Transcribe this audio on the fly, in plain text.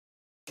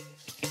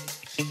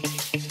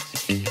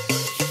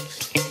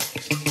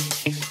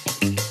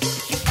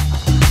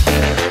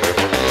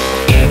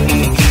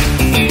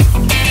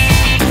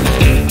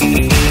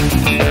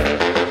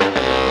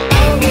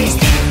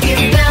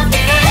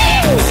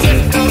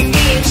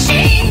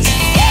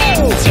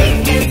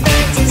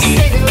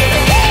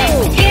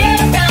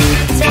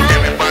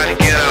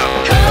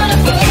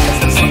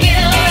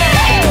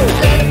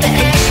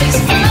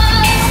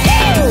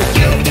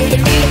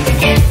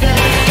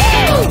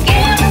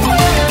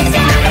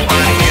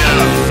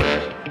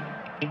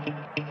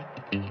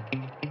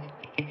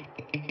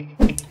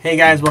Hey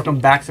guys, welcome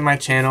back to my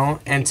channel,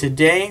 and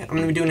today I'm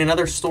going to be doing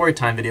another story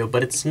time video,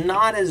 but it's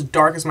not as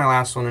dark as my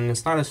last one and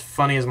it's not as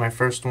funny as my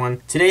first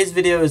one. Today's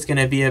video is going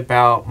to be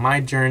about my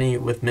journey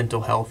with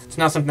mental health. It's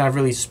not something I've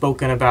really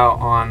spoken about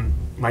on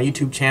my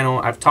YouTube channel.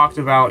 I've talked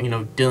about,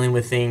 dealing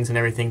with things and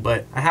everything,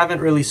 but I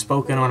haven't really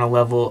spoken on a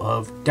level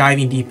of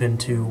diving deep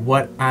into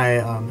what I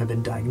have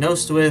been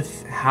diagnosed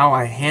with, how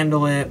I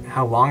handle it,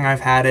 how long I've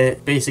had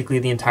it, basically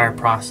the entire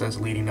process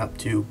leading up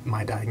to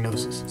my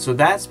diagnosis. So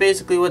that's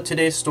basically what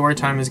today's story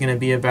time is going to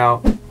be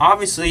about.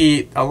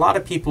 Obviously, a lot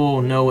of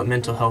people know what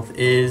mental health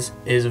is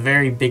a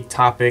very big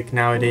topic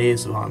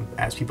nowadays,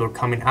 as people are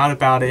coming out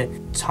about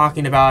it,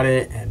 talking about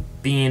it, and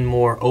being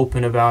more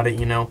open about it,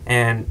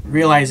 and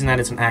realizing that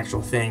it's an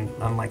actual thing,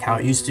 unlike how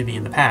it used to be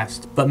in the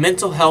past. But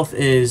mental health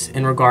is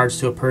in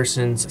regards to a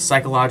person's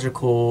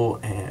psychological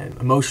and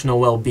emotional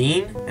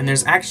well-being, and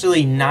there's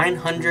actually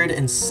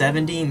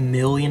 970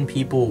 million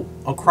people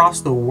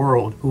across the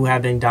world who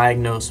have been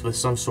diagnosed with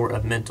some sort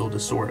of mental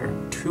disorder.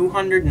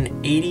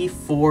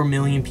 284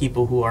 million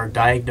people who are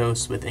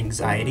diagnosed with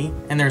anxiety,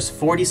 and there's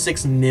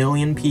 46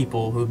 million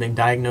people who've been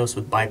diagnosed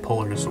with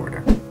bipolar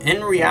disorder.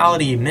 In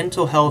reality,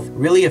 mental health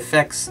really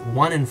affects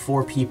 1 in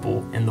 4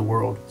 people in the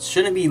world. It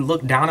shouldn't be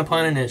looked down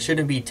upon, and it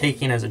shouldn't be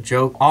taken as a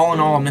joke. All in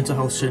all, mental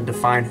health shouldn't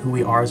define who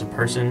we are as a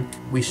person.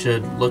 We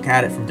should look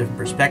at it from a different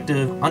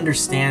perspective,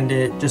 understand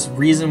it, just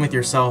reason with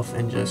yourself,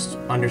 and just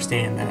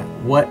understand that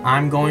what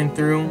I'm going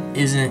through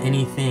isn't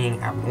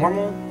anything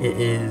abnormal. It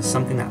is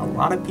something that a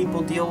lot of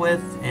people deal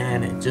with,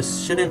 and it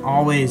just shouldn't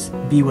always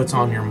be what's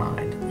on your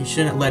mind. You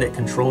shouldn't let it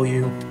control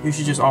you. You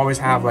should just always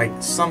have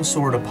some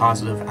sort of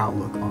positive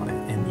outlook on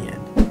it in the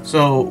end.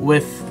 So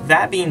with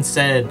that being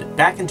said,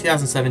 back in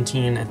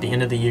 2017 at the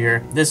end of the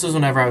year, this was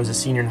whenever I was a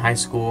senior in high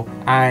school,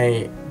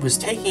 I was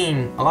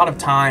taking a lot of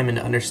time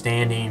into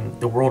understanding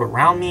the world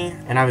around me,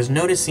 and I was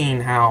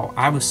noticing how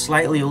I was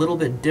slightly a little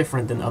bit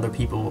different than other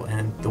people,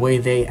 and the way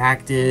they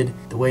acted,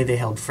 the way they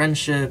held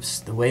friendships,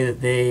 the way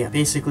that they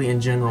basically in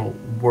general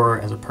were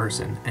as a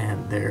person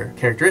and their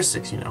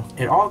characteristics,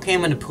 It all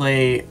came into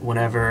play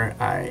whenever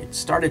I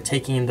started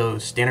taking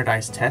those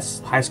standardized tests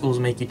high schools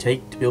make you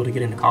take to be able to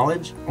get into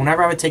college.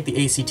 Whenever I would take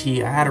the ACT,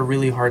 I had a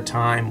really hard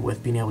time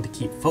with being able to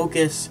keep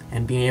focus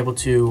and being able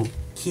to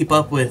keep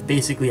up with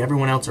basically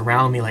everyone else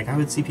around me. I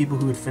would see people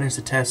who would finish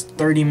the test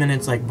 30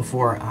 minutes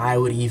before I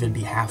would even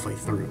be halfway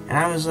through, and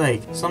I was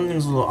like,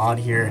 something's a little odd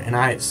here.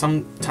 And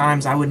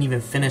sometimes I wouldn't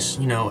even finish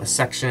a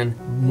section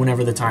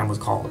whenever the time was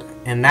called,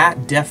 and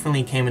that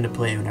definitely came into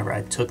play whenever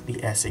I took the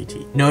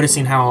SAT.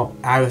 Noticing how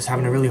I was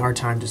having a really hard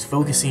time just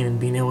focusing and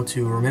being able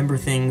to remember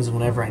things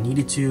whenever I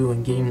needed to,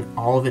 and getting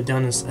all of it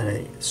done in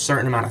a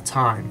certain amount of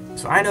time.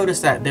 So I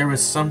noticed that there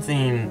was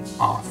something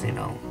off,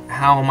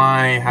 How am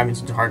I having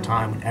such a hard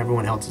time when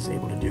everyone else is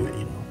able to do it,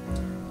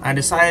 I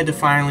decided to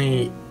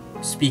finally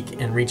speak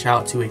and reach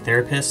out to a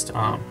therapist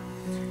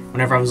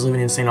whenever I was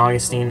living in St.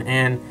 Augustine,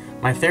 and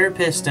my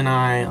therapist and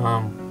I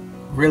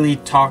really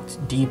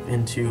talked deep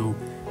into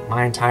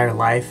my entire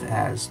life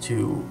as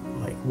to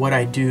what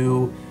I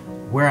do,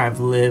 where I've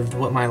lived,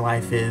 what my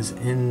life is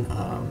in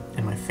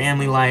my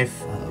family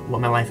life, what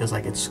my life is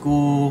like at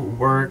school,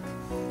 work,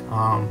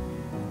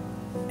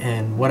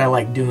 and what I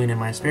like doing in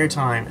my spare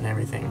time and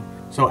everything.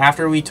 So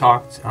after we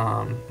talked,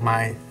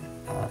 my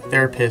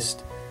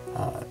therapist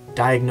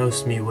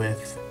diagnosed me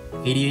with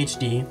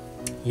ADHD.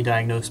 He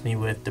diagnosed me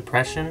with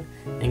depression,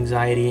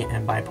 anxiety,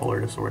 and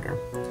bipolar disorder.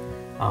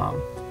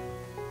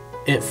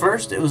 At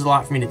first, it was a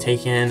lot for me to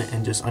take in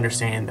and just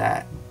understand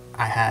that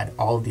I had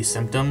all of these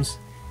symptoms.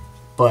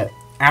 But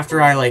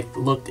after I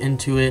looked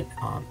into it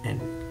and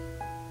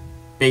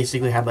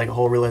basically had a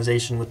whole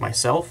realization with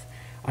myself,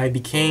 I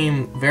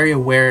became very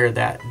aware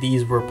that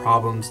these were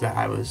problems that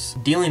I was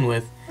dealing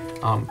with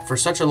for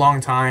such a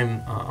long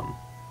time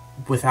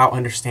without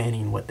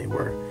understanding what they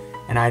were.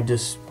 And I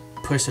just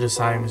pushed it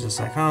aside and was just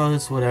like, oh,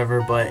 it's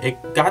whatever. But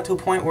it got to a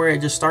point where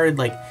it just started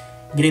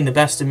getting the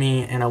best of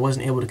me, and I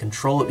wasn't able to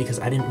control it because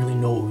I didn't really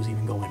know what was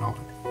even going on.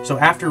 So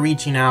after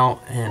reaching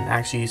out and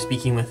actually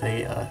speaking with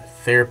a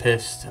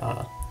therapist,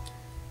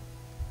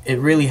 it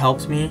really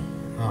helped me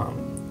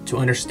to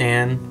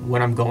understand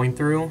what I'm going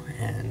through.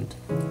 And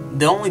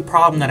the only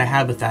problem that I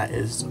had with that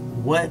is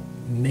what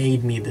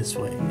made me this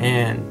way.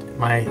 And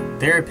my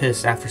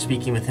therapist, after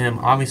speaking with him,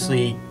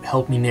 obviously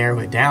helped me narrow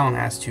it down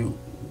as to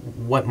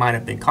what might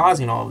have been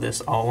causing all of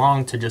this all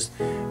along to just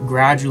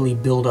gradually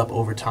build up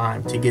over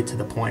time to get to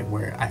the point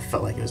where I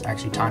felt like it was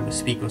actually time to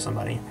speak with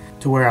somebody,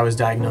 to where I was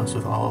diagnosed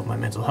with all of my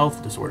mental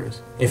health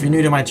disorders. If you're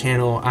new to my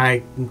channel,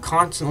 I'm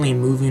constantly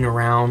moving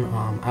around.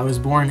 I was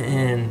born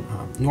in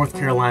North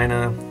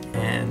Carolina,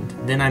 and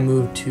then I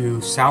moved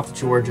to South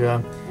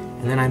Georgia,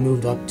 and then I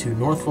moved up to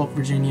Norfolk,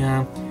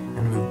 Virginia, and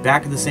I moved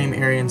back to the same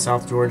area in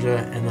South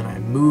Georgia, and then I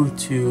moved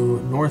to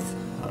North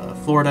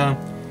Florida,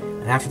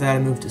 and after that I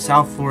moved to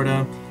South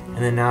Florida, and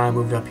then now I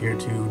moved up here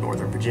to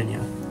Northern Virginia.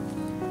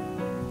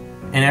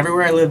 And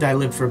everywhere I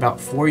lived for about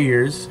 4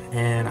 years,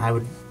 and I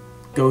would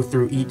go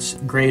through each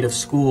grade of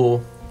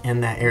school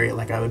in that area.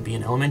 Like I would be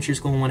in elementary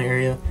school in one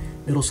area,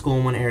 middle school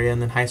in one area,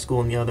 and then high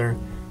school in the other.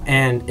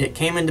 And it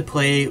came into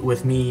play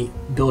with me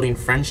building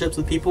friendships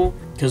with people,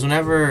 because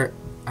whenever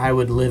I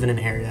would live in an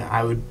area,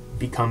 I would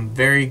become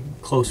very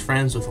close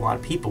friends with a lot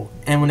of people.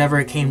 And whenever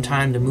it came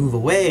time to move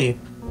away,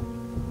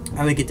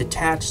 I would get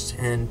detached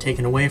and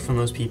taken away from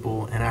those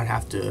people, and I'd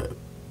have to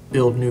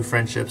build new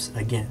friendships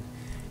again.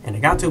 And it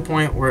got to a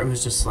point where it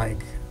was just like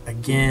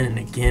again and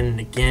again and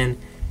again.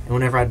 And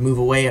whenever I'd move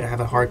away, I'd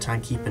have a hard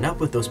time keeping up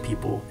with those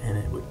people, and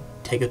it would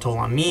take a toll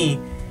on me.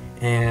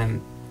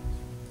 And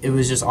it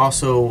was just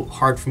also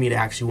hard for me to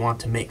actually want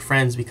to make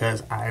friends,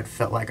 because I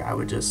felt like I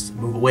would just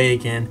move away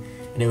again,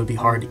 and it would be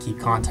hard to keep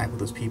contact with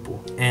those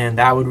people. And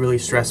that would really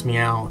stress me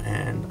out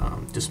and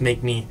just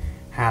make me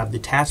have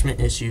detachment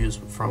issues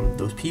from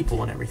those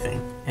people and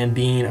everything, and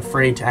being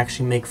afraid to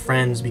actually make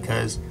friends,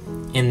 because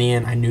in the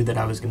end I knew that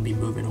I was going to be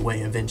moving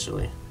away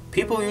eventually.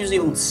 People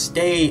usually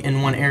stay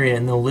in one area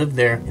and they'll live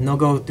there, and they'll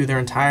go through their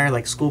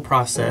entire school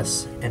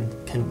process and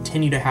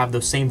continue to have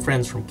those same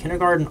friends from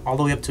kindergarten all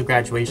the way up to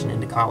graduation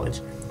into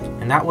college.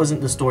 And that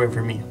wasn't the story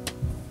for me.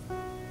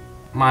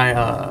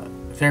 My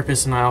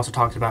therapist and I also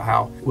talked about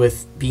how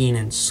with being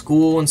in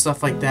school and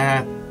stuff like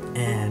that,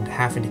 and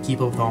having to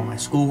keep up with all my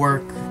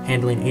schoolwork,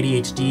 handling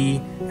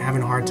ADHD,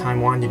 having a hard time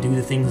wanting to do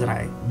the things that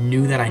I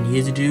knew that I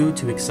needed to do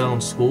to excel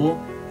in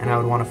school, and I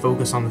would want to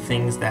focus on the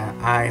things that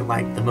I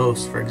liked the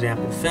most, for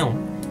example,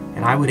 film.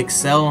 And I would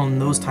excel in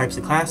those types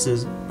of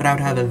classes, but I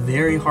would have a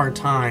very hard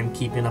time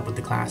keeping up with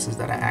the classes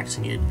that I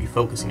actually needed to be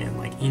focusing in,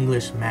 like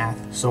English,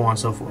 math, so on and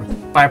so forth.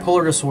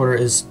 Bipolar disorder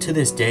is, to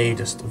this day,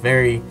 just a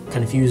very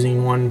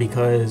confusing one,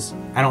 because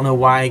I don't know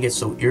why I get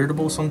so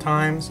irritable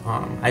sometimes.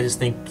 I just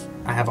think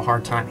I have a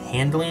hard time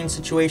handling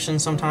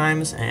situations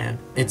sometimes, and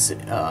it's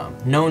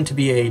known to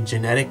be a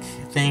genetic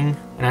thing,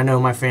 and I know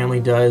my family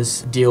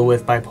does deal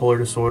with bipolar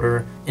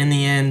disorder. In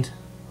the end,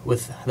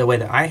 with the way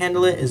that I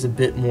handle it is a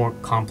bit more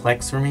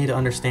complex for me to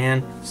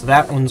understand, so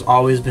that one's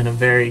always been a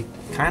very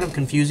kind of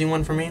confusing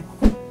one for me.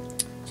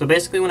 So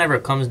basically, whenever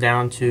it comes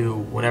down to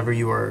whenever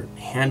you are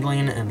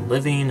handling and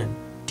living and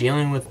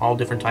dealing with all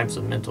different types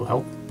of mental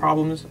health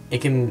problems,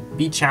 it can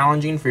be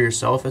challenging for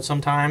yourself at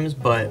sometimes,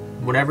 but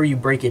whenever you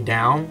break it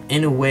down,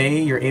 in a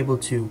way you're able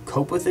to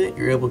cope with it,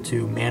 you're able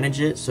to manage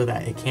it so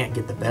that it can't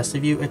get the best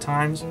of you at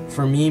times.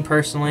 For me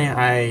personally,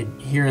 I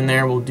here and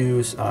there will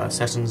do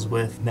sessions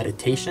with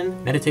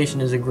meditation. Meditation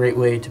is a great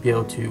way to be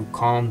able to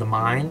calm the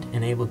mind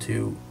and able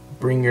to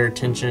bring your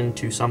attention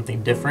to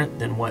something different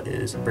than what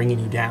is bringing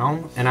you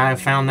down. And I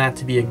have found that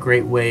to be a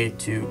great way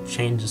to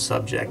change the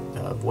subject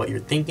of what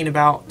you're thinking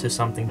about to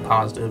something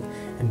positive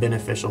and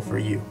beneficial for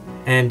you.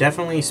 And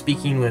definitely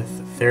speaking with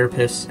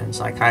therapists and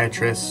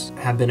psychiatrists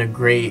have been a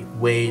great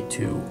way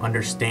to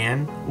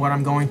understand what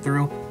I'm going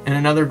through. And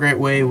another great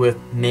way with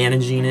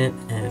managing it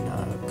and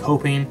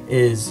coping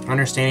is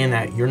understanding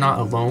that you're not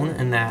alone,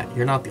 and that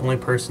you're not the only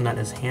person that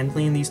is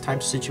handling these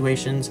types of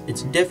situations.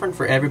 It's different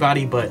for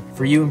everybody, but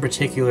for you in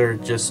particular,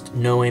 just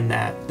knowing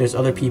that there's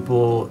other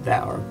people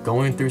that are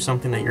going through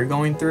something that you're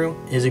going through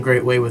is a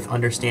great way with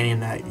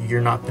understanding that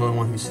you're not the only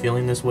one who's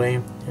feeling this way,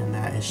 and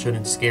that it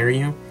shouldn't scare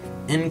you.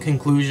 In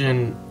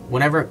conclusion,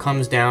 whenever it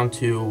comes down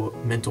to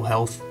mental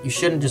health, you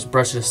shouldn't just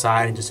brush it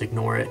aside and just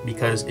ignore it,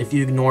 because if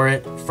you ignore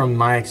it, from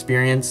my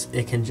experience,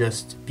 it can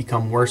just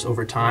become worse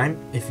over time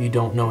if you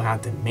don't know how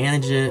to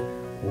manage it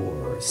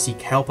or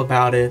seek help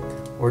about it,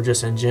 or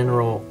just in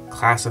general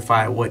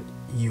classify what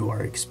you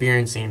are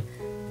experiencing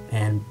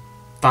and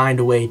find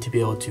a way to be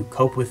able to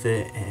cope with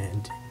it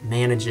and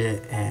manage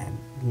it and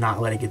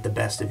not let it get the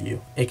best of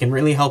you. It can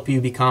really help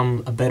you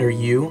become a better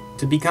you.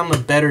 To become a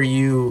better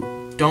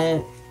you,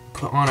 don't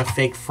put on a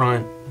fake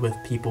front with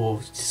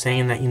people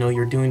saying that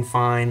you're doing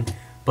fine,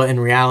 but in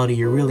reality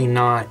you're really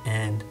not,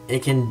 and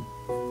it can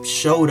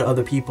show to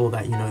other people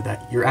that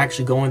that you're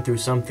actually going through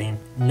something.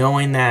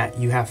 Knowing that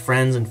you have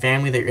friends and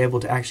family that you're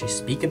able to actually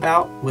speak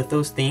about with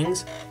those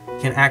things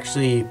can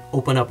actually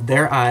open up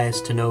their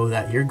eyes to know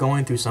that you're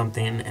going through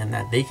something, and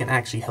that they can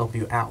actually help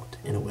you out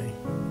in a way,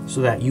 so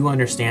that you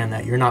understand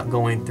that you're not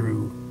going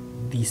through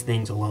these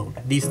things alone.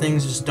 These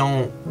things just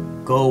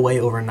don't go away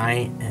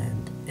overnight, and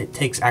it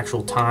takes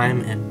actual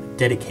time and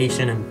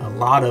dedication and a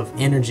lot of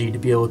energy to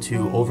be able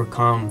to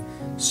overcome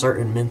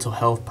certain mental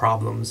health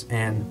problems,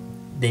 and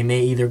they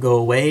may either go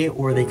away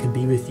or they could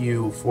be with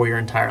you for your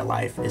entire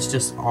life. It's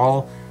just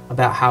all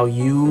about how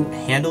you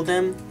handle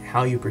them,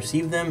 how you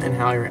perceive them and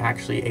how you're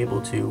actually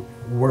able to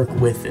work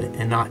with it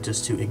and not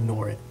just to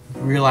ignore it.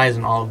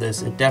 Realizing all of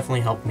this, it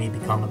definitely helped me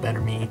become a better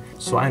me,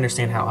 so I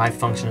understand how I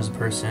function as a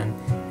person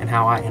and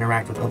how I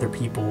interact with other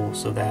people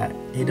so that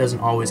it doesn't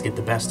always get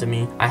the best of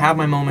me. I have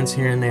my moments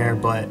here and there,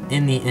 but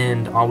in the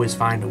end, always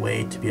find a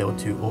way to be able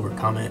to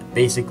overcome it.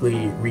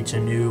 Basically, reach a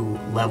new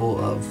level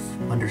of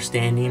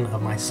understanding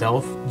of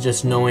myself,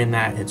 just knowing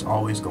that it's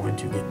always going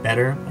to get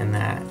better and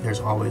that there's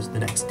always the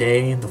next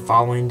day, the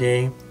following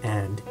day,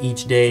 and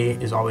each day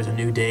is always a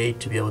new day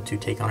to be able to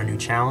take on a new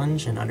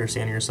challenge and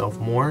understand yourself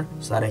more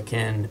so that it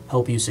can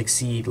help you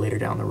succeed later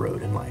down the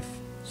road in life,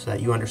 so that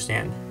you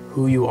understand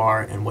who you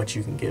are and what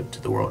you can give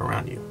to the world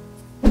around you.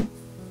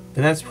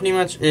 And that's pretty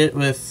much it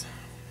with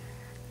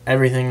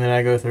everything that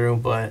I go through,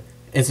 but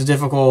it's a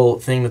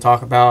difficult thing to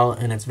talk about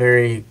and it's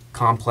very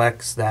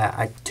complex that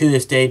I to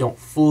this day don't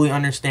fully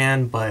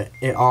understand, but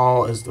it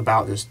all is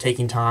about just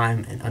taking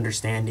time and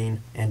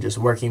understanding and just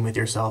working with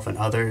yourself and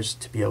others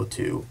to be able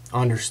to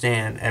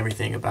understand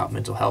everything about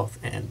mental health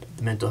and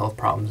the mental health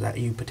problems that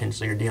you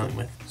potentially are dealing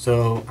with.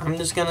 So I'm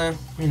just gonna,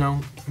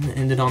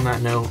 end it on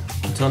that note.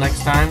 Until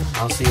next time,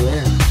 I'll see you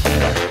later.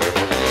 Bye.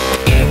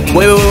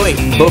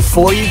 Wait.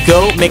 Before you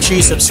go, make sure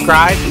you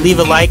subscribe, leave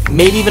a like,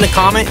 maybe even a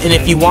comment, and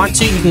if you want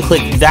to, you can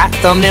click that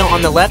thumbnail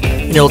on the left,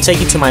 and it'll take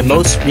you to my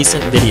most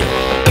recent video.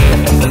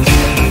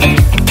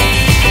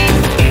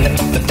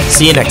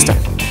 See you next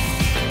time.